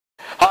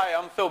Hi,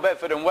 I'm Phil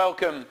Bedford and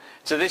welcome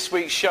to this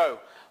week's show.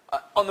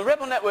 On the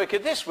Rebel Network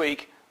of this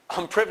week,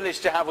 I'm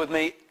privileged to have with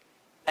me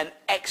an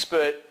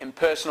expert in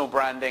personal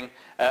branding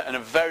and a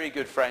very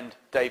good friend,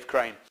 Dave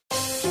Crane.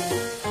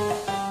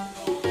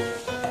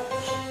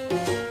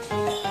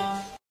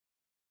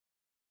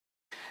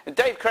 And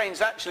Dave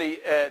Crane's actually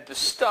the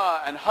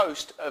star and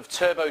host of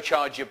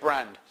Turbocharge Your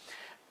Brand.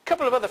 A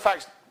couple of other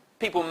facts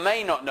people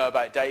may not know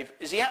about Dave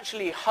is he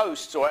actually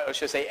hosts, or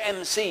should I say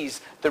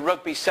MCs, the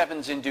Rugby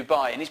Sevens in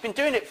Dubai. And he's been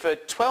doing it for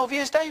 12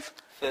 years, Dave?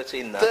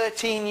 13 now.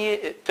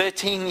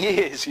 13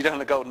 years. You don't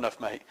look old enough,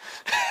 mate.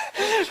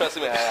 Trust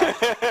me, I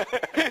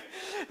am.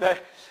 No,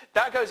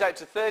 that goes out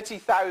to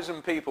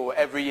 30,000 people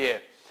every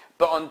year.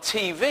 But on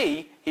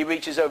TV, he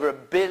reaches over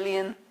 1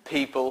 billion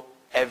people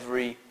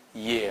every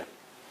year.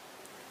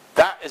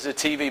 That is a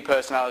TV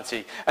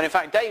personality. And in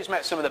fact, Dave's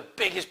met some of the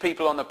biggest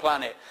people on the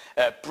planet.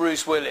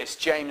 Bruce Willis,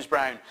 James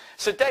Brown.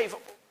 So Dave,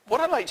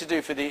 what I'd like to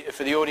do for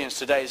the audience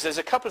today is there's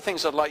a couple of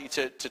things I'd like you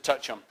to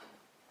touch on.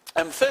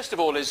 First of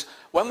all is,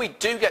 when we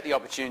do get the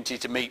opportunity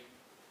to meet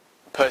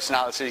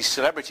personalities,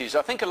 celebrities,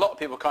 I think a lot of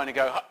people kind of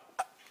go,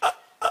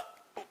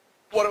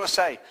 what do I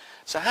say?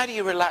 So how do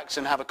you relax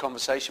and have a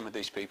conversation with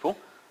these people?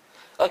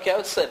 Okay, I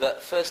would say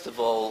that, first of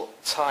all,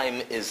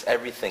 time is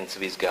everything to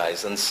these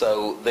guys, and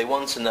so they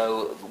want to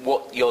know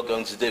what you're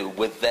going to do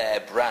with their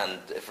brand.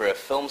 If you're a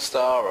film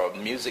star or a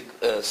music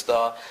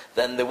star,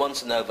 then they want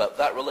to know that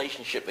that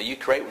relationship that you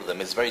create with them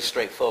is very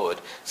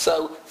straightforward.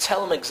 So tell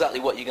them exactly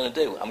what you're going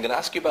to do. I'm going to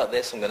ask you about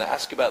this, I'm going to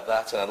ask you about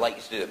that, and I'd like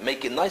you to do it.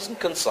 Make it nice and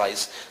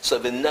concise so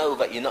they know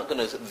that you're not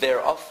going to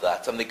veer off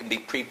that, and they can be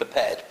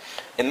pre-prepared.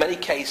 In many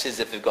cases,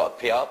 if they've got a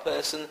PR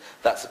person,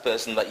 that's the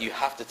person that you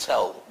have to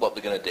tell what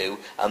they're going to do,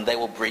 and they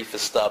will brief the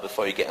star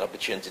before you get an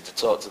opportunity to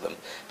talk to them.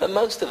 But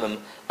most of them,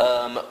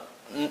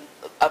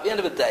 at the end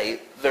of the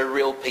day, they're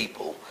real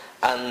people,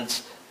 and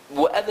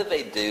whatever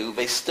they do,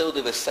 they still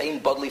do the same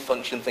bodily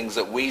function things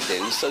that we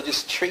do, so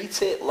just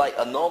treat it like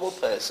a normal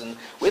person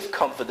with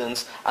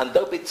confidence, and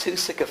don't be too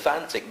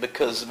sycophantic,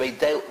 because they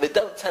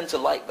don't tend to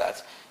like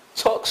that.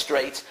 Talk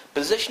straight,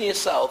 position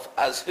yourself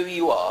as who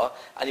you are,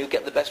 and you'll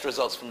get the best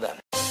results from them.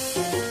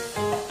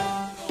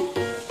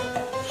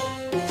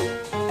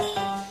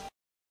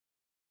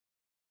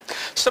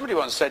 Somebody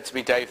once said to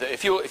me, Dave, that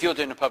if you're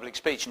doing a public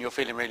speech and you're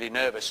feeling really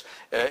nervous,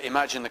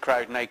 imagine the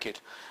crowd naked.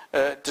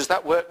 Does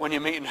that work when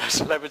you're meeting a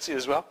celebrity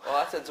as well?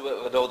 Well, I tend to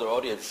work with an older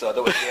audience, so I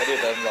don't want to see any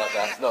of them like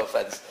that. No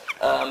offence.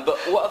 But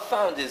what I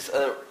found is,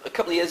 a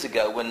couple of years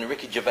ago, when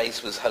Ricky Gervais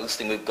was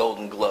hosting with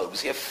Golden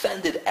Globes, he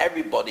offended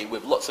everybody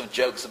with lots of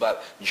jokes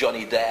about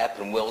Johnny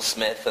Depp and Will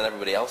Smith and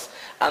everybody else.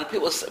 And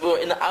people were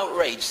in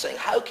outrage saying,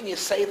 how can you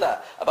say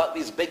that about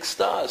these big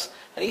stars?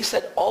 And he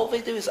said, all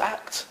they do is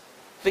act.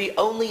 They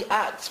only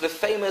act. They're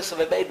famous and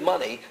they made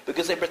money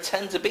because they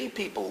pretend to be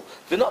people.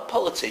 They're not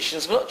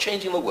politicians. They're not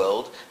changing the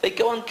world. They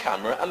go on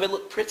camera and they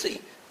look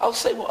pretty. I'll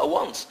say what I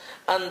want.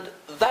 And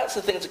that's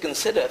the thing to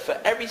consider. For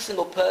every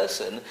single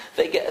person,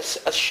 they get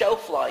a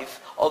shelf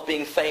life of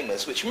being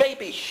famous, which may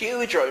be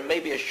huge or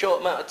maybe a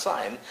short amount of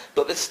time,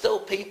 but they're still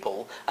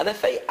people. And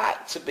if they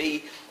act to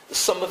be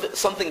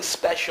something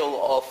special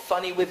or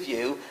funny with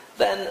you,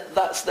 then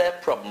that's their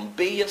problem.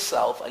 Be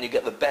yourself and you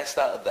get the best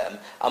out of them.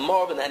 And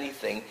more than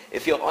anything,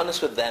 if you're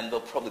honest with them,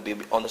 they'll probably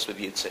be honest with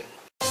you too.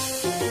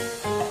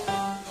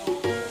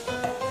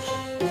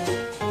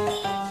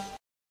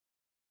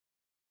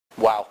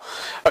 Wow.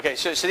 Okay,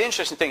 so the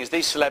interesting thing is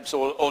these celebs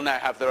all now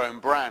have their own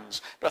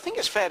brands. But I think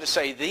it's fair to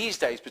say these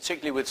days,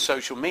 particularly with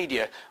social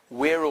media,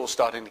 we're all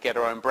starting to get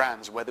our own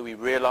brands, whether we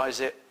realize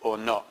it or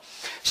not.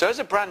 So as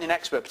a branding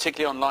expert,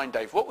 particularly online,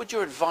 Dave, what would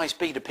your advice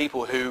be to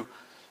people who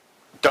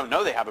don't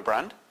know they have a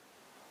brand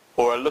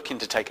or are looking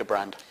to take a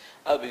brand?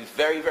 I would be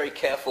very, very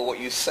careful what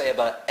you say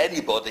about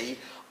anybody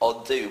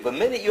or do. The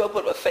minute you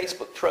open up a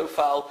Facebook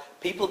profile,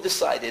 people have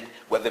decided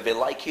whether they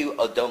like you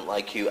or don't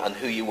like you and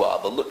who you are.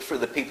 They'll look through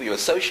the people you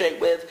associate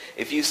with.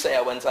 If you say,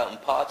 I went out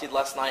and partied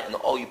last night and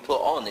all you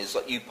put on is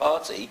that you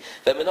party,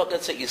 then we're not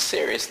going to take you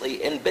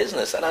seriously in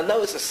business. And I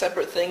know it's a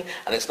separate thing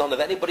and it's none of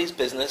anybody's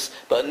business,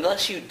 but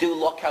unless you do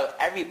lock out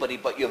everybody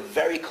but you're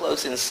very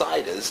close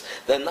insiders,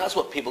 then that's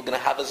what people are going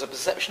to have as a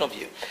perception of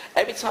you.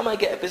 Every time I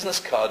get a business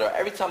card or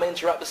every time I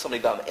interact with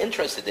somebody that I'm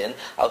interested in,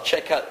 I'll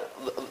check out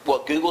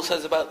what Google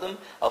says about them.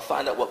 I'll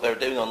find out what they're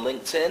doing on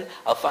LinkedIn.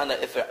 I'll find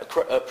out if they're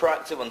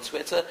proactive on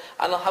Twitter,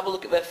 and I'll have a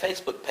look at their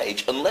Facebook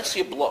page. Unless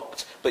you're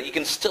blocked, but you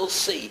can still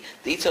see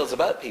details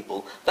about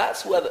people,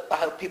 that's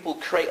how people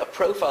create a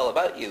profile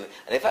about you.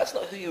 And if that's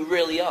not who you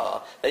really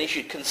are, then you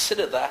should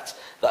consider that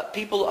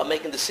people are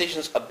making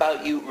decisions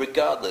about you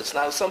regardless.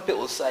 Now, some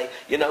people say,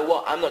 you know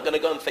what, I'm not going to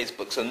go on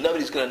Facebook, so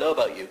nobody's going to know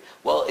about you.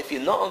 Well, if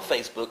you're not on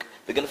Facebook,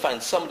 they're going to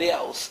find somebody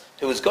else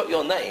who has got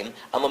your name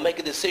and will make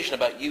a decision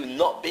about you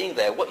not being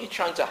there, what you're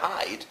trying to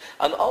hide.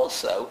 And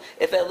also,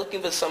 if they're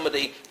looking for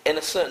somebody in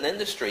a certain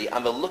industry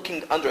and they're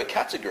looking under a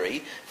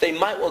category, they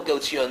might well go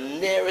to your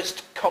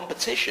nearest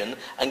competition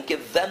and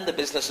give them the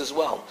business as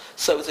well.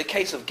 So it's a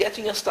case of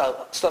getting your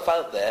stuff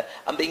out there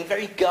and being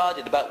very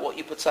guarded about what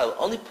you put out.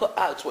 Only put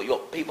out what you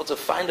want people to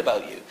find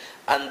about you.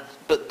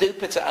 But do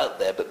put it out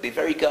there, but be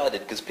very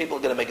guarded, because people are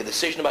going to make a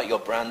decision about your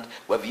brand,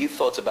 whether you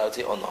thought about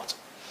it or not.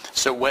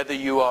 So whether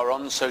you are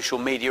on social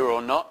media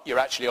or not, you're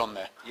actually on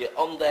there. You're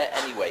on there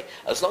anyway.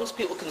 As long as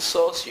people can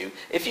source you.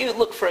 If you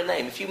look for a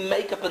name, if you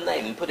make up a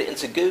name and put it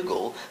into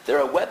Google,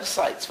 there are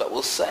websites that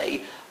will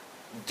say,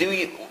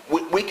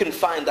 we can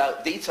find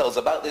out details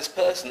about this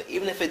person,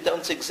 even if they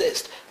don't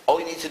exist. All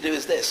you need to do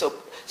is this.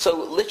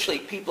 So literally,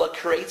 people are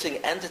creating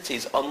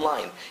entities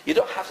online. You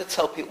don't have to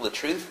tell people the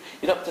truth.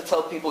 You don't have to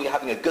tell people you're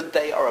having a good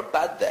day or a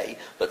bad day,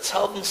 but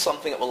tell them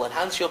something that will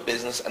enhance your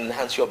business and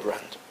enhance your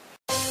brand.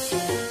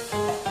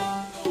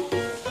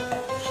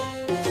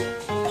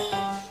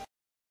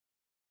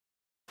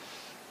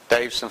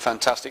 Dave, some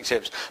fantastic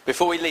tips.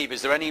 Before we leave,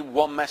 is there any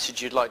one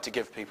message you'd like to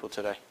give people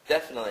today?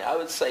 Definitely. I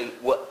would say,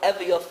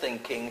 whatever you're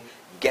thinking,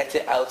 get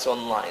it out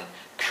online.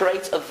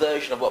 Create a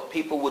version of what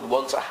people would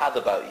want to have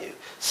about you.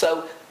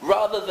 So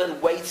rather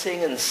than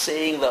waiting and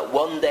seeing that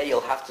one day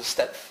you'll have to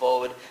step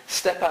forward,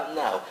 step out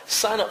now.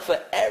 Sign up for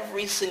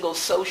every single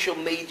social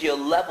media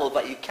level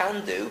that you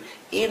can do.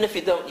 Even if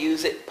you don't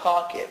use it,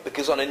 park it.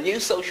 Because on a new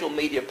social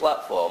media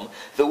platform,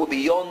 there will be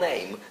your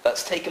name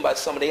that's taken by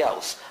somebody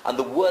else. And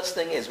the worst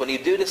thing is, when you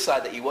do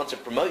decide that you want to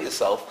promote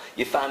yourself,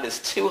 you find there's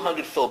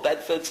 200 Phil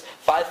Bedfords,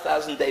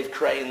 5,000 Dave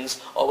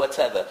Cranes, or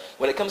whatever.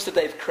 When it comes to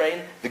Dave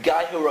Crane, the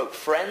guy who wrote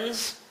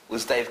Friends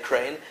was Dave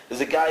Crane.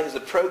 There's a guy who's a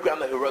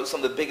programmer who wrote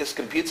some of the biggest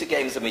computer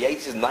games in the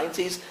 80s and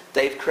 90s,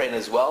 Dave Crane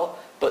as well.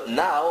 But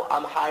now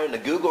I'm higher in the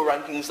Google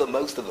rankings than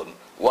most of them.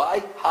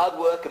 Why? Hard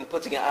work and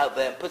putting it out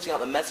there and putting out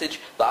the message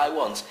that I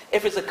want.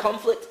 If it's a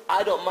conflict,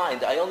 I don't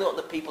mind. I only want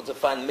the people to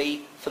find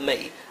me for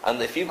me.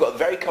 And if you've got a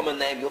very common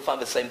name, you'll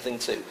find the same thing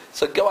too.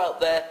 So go out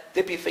there,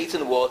 dip your feet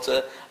in the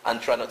water, and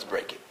try not to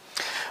break it.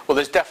 Well,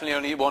 there's definitely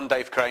only one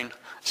Dave Crane,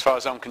 as far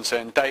as I'm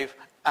concerned. Dave,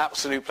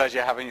 absolute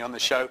pleasure having you on the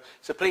show.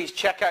 So please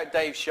check out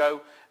Dave's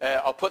show.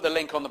 I'll put the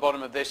link on the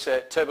bottom of this,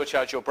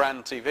 Turbocharge Your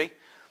Brand TV.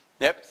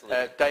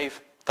 Yep.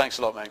 Dave, thanks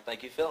a lot, mate.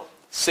 Thank you, Phil.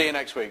 See you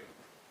next week.